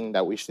last thing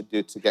that we should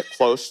do to get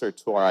closer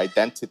to our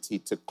identity,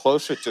 to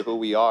closer to who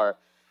we are,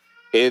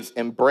 is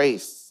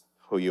embrace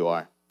who you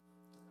are.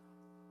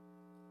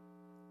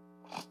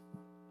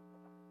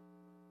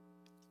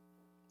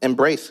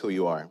 Embrace who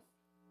you are.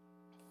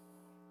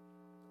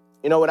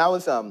 When I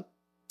was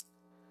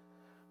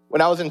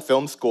in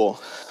film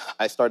school,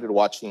 I started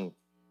watching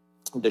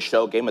the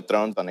show Game of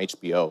Thrones on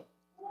HBO.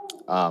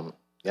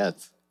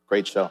 It's a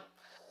great show.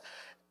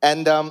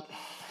 And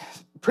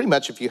pretty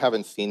much, if you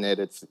haven't seen it,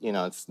 it's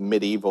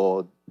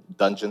medieval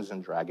Dungeons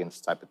and Dragons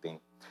type of thing.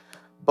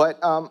 But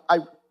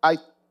I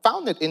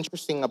found it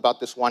interesting about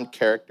this one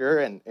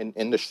character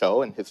in the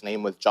show, and his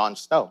name was Jon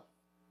Snow.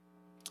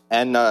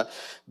 And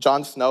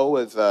Jon Snow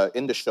was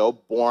in the show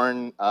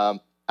born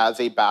as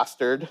a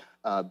bastard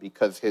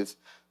because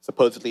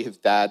supposedly his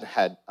dad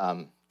had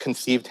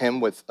conceived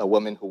him with a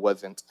woman who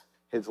wasn't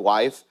his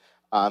wife,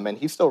 and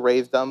he still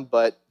raised them.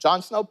 But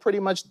Jon Snow pretty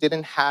much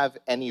didn't have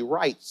any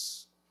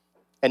rights,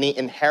 any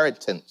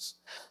inheritance,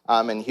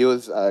 and he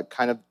was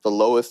kind of the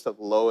lowest of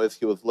the lowest.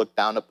 He was looked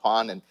down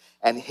upon,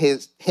 and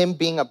him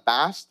being a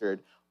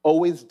bastard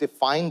always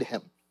defined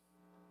him.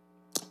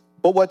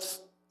 But what's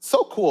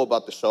so cool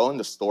about the show and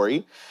the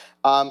story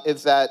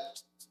is that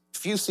a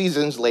few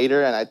seasons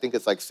later, and I think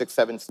it's like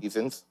 6-7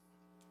 seasons,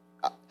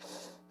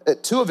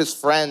 two of his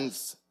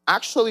friends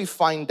actually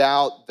find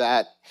out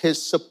that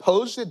his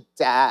supposed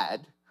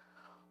dad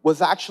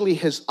was actually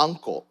his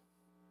uncle,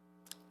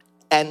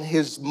 and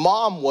his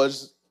mom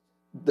was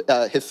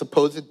his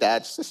supposed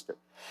dad's sister.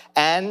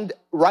 And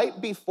right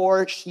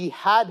before she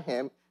had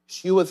him,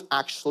 she was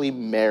actually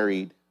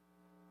married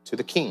to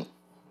the king.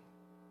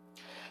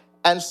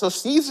 And so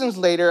seasons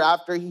later,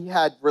 after he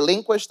had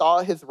relinquished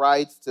all his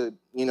rights to,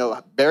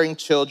 bearing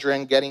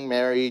children, getting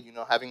married,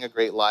 having a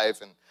great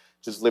life, and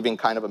just living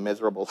kind of a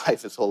miserable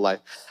life his whole life.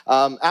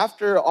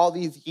 After all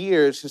these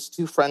years, his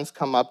two friends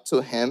come up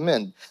to him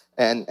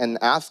and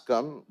ask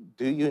him,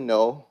 do you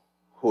know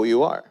who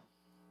you are?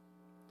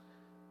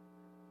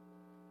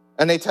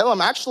 And they tell him,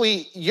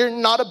 actually, you're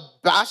not a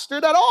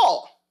bastard at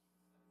all.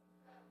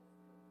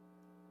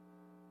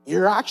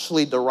 You're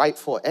actually the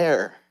rightful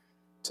heir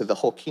to the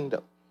whole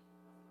kingdom.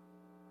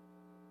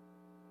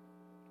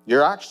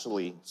 You're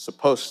actually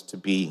supposed to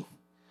be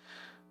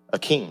a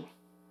king.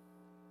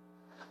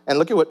 And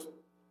look at what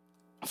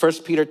 1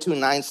 Peter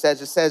 2:9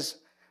 says. It says,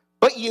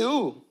 but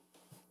you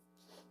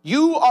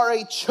are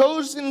a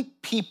chosen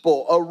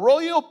people, a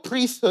royal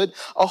priesthood,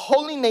 a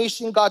holy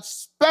nation, God's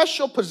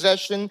special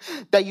possession,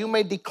 that you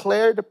may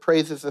declare the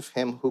praises of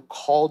him who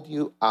called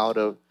you out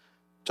of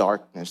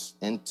darkness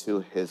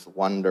into his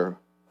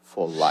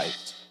wonderful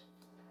light.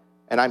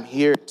 And I'm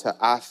here to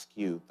ask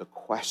you the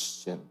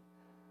question,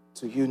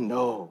 do you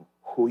know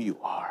who you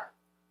are?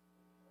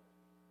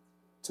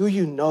 Do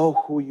you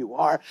know who you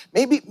are?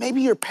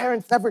 Maybe your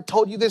parents never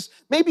told you this.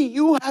 Maybe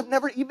you have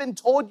never even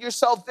told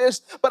yourself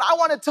this, but I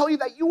want to tell you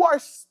that you are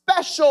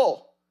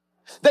special,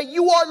 that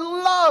you are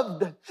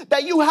loved,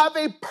 that you have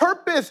a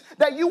purpose,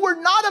 that you were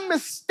not a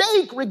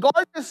mistake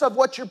regardless of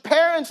what your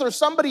parents or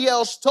somebody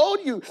else told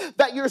you,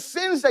 that your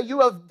sins that you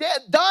have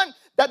done,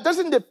 that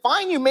doesn't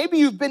define you. Maybe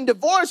you've been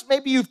divorced.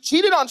 Maybe you've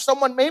cheated on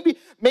someone. Maybe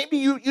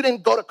you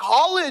didn't go to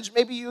college.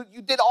 Maybe you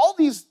did all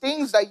these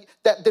things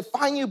that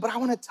define you. But I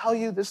want to tell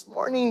you this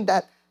morning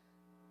that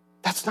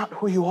that's not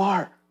who you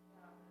are.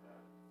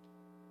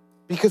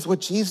 Because what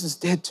Jesus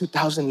did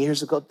 2,000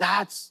 years ago,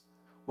 that's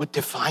what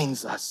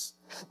defines us.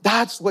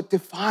 That's what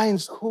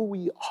defines who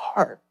we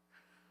are.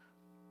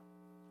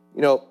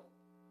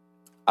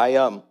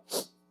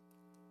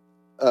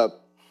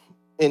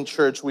 in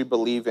church, we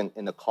believe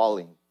in a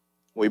calling.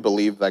 We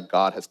believe that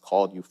God has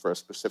called you for a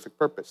specific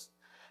purpose.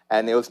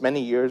 And it was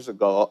many years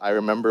ago, I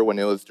remember when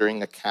it was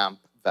during a camp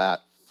that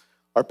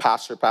our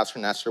pastor, Pastor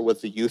Nestor,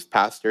 was the youth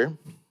pastor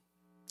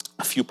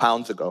a few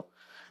pounds ago.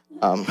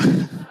 And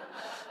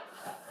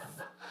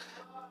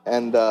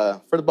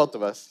for the both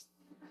of us.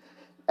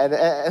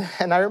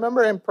 And I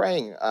remember him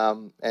praying,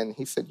 and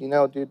he said,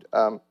 dude,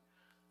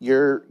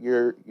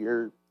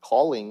 your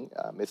calling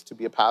is to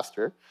be a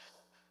pastor.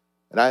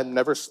 And I had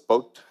never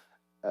spoke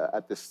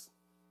at this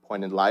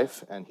point in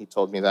life, and he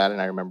told me that,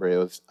 and I remember it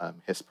was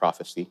his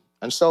prophecy.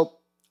 And so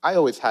I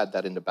always had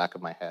that in the back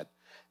of my head.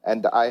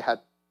 And I had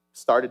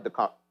started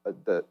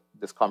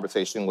this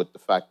conversation with the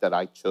fact that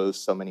I chose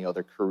so many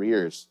other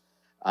careers,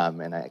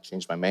 and I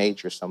changed my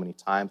major so many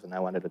times, and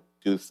I wanted to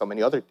do so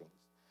many other things.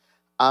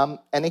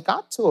 And it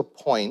got to a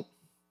point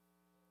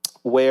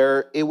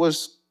where it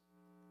was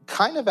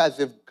kind of as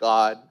if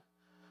God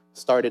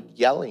started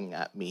yelling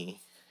at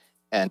me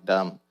and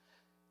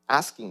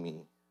asking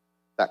me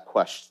that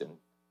question: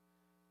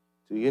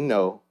 do you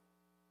know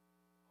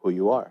who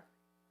you are?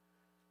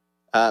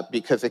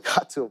 Because it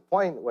got to a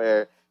point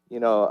where,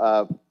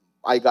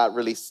 I got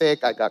really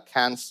sick. I got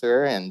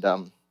cancer, and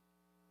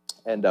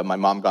my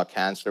mom got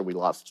cancer. We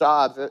lost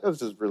jobs. It was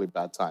just a really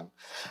bad time.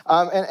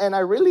 And I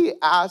really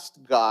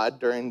asked God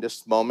during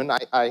this moment.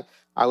 I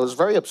was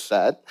very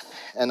upset,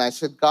 and I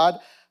said, God,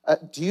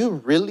 do you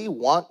really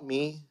want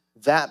me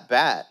that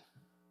bad?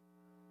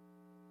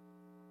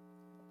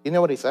 You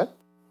know what he said?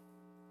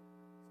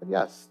 He said,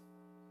 yes,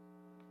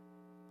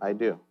 I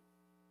do.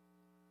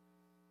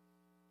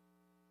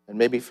 And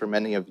maybe for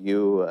many of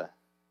you,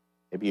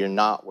 maybe you're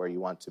not where you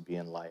want to be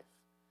in life.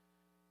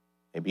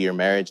 Maybe your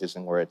marriage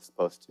isn't where it's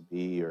supposed to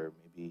be, or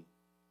maybe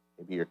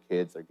your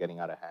kids are getting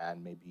out of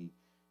hand. Maybe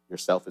your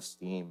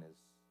self-esteem is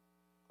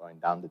going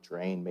down the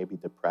drain. Maybe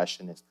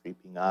depression is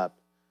creeping up.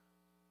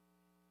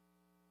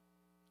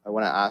 I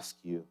want to ask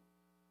you,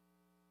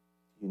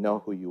 do you know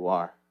who you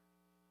are?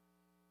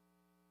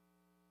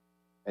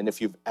 And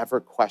if you've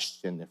ever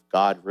questioned if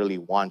God really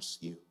wants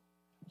you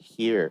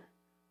here,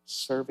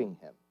 serving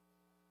him,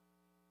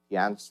 the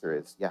answer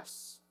is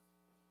yes.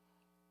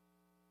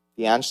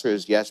 The answer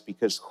is yes,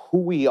 because who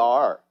we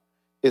are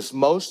is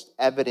most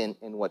evident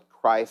in what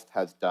Christ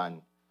has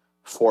done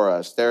for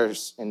us.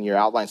 There's, in your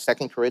outline,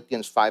 2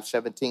 Corinthians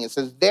 5:17, it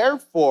says,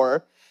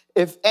 therefore,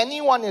 if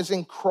anyone is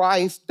in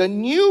Christ, the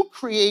new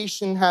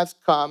creation has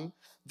come,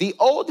 the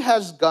old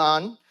has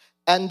gone,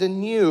 and the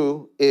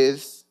new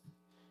is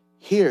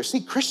here.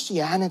 See,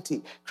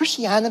 Christianity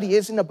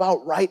isn't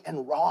about right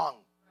and wrong.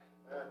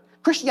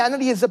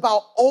 Christianity is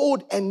about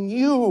old and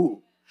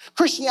new.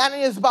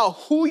 Christianity is about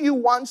who you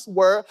once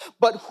were,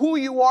 but who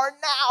you are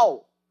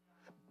now,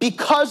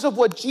 because of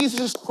what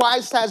Jesus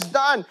Christ has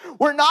done.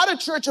 We're not a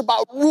church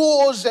about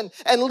rules and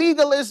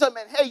legalism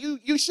and, hey,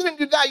 you shouldn't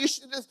do that, you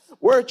should do this.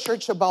 We're a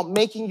church about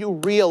making you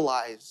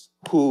realize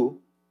who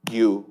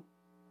you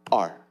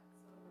are.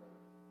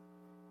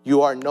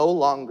 You are no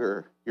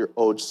longer your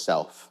old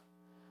self,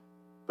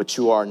 but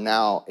you are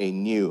now a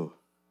new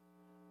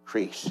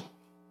creation.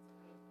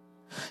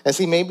 And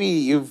see, maybe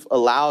you've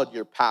allowed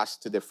your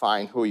past to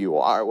define who you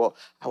are. Well,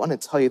 I want to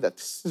tell you that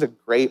this is a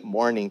great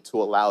morning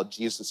to allow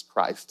Jesus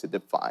Christ to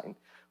define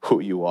who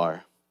you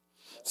are.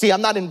 See,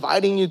 I'm not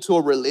inviting you to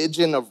a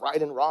religion of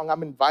right and wrong.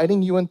 I'm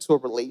inviting you into a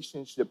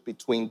relationship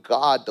between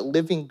God, the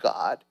living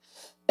God,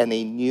 and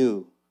a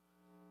new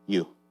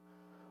you.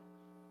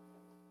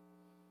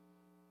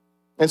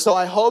 And so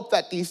I hope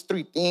that these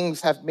three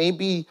things have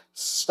maybe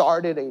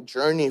started a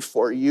journey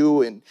for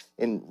you in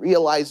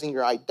realizing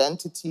your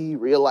identity,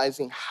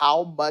 realizing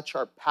how much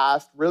our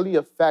past really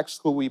affects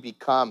who we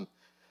become.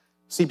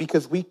 See,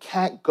 because we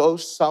can't go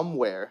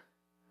somewhere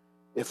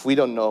if we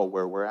don't know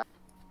where we're at.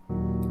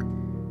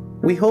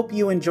 We hope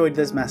you enjoyed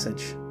this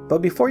message.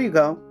 But before you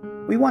go,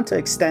 we want to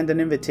extend an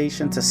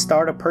invitation to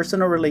start a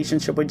personal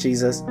relationship with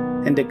Jesus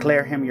and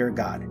declare him your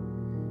God.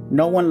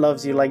 No one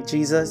loves you like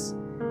Jesus,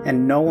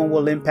 and no one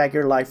will impact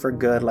your life for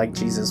good like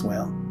Jesus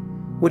will.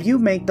 Would you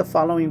make the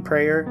following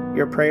prayer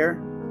your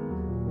prayer?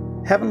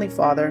 Heavenly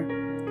Father,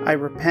 I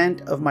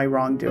repent of my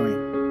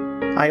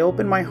wrongdoing. I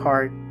open my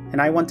heart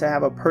and I want to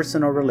have a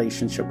personal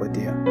relationship with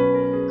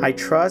you. I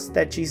trust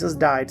that Jesus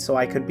died so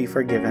I could be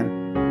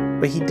forgiven,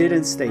 but he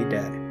didn't stay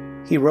dead.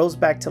 He rose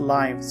back to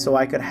life so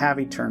I could have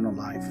eternal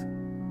life.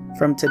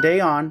 From today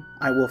on,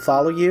 I will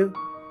follow you,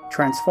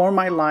 transform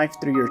my life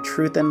through your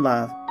truth and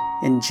love.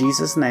 In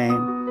Jesus'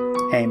 name,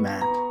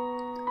 amen.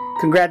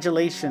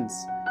 Congratulations.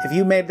 If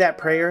you made that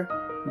prayer,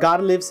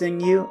 God lives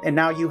in you and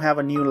now you have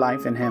a new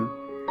life in him.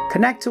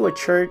 Connect to a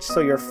church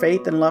so your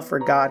faith and love for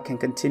God can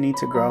continue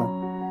to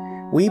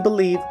grow. We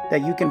believe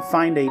that you can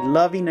find a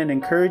loving and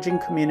encouraging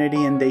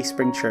community in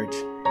Dayspring Church.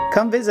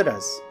 Come visit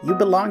us. You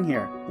belong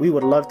here. We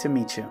would love to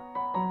meet you.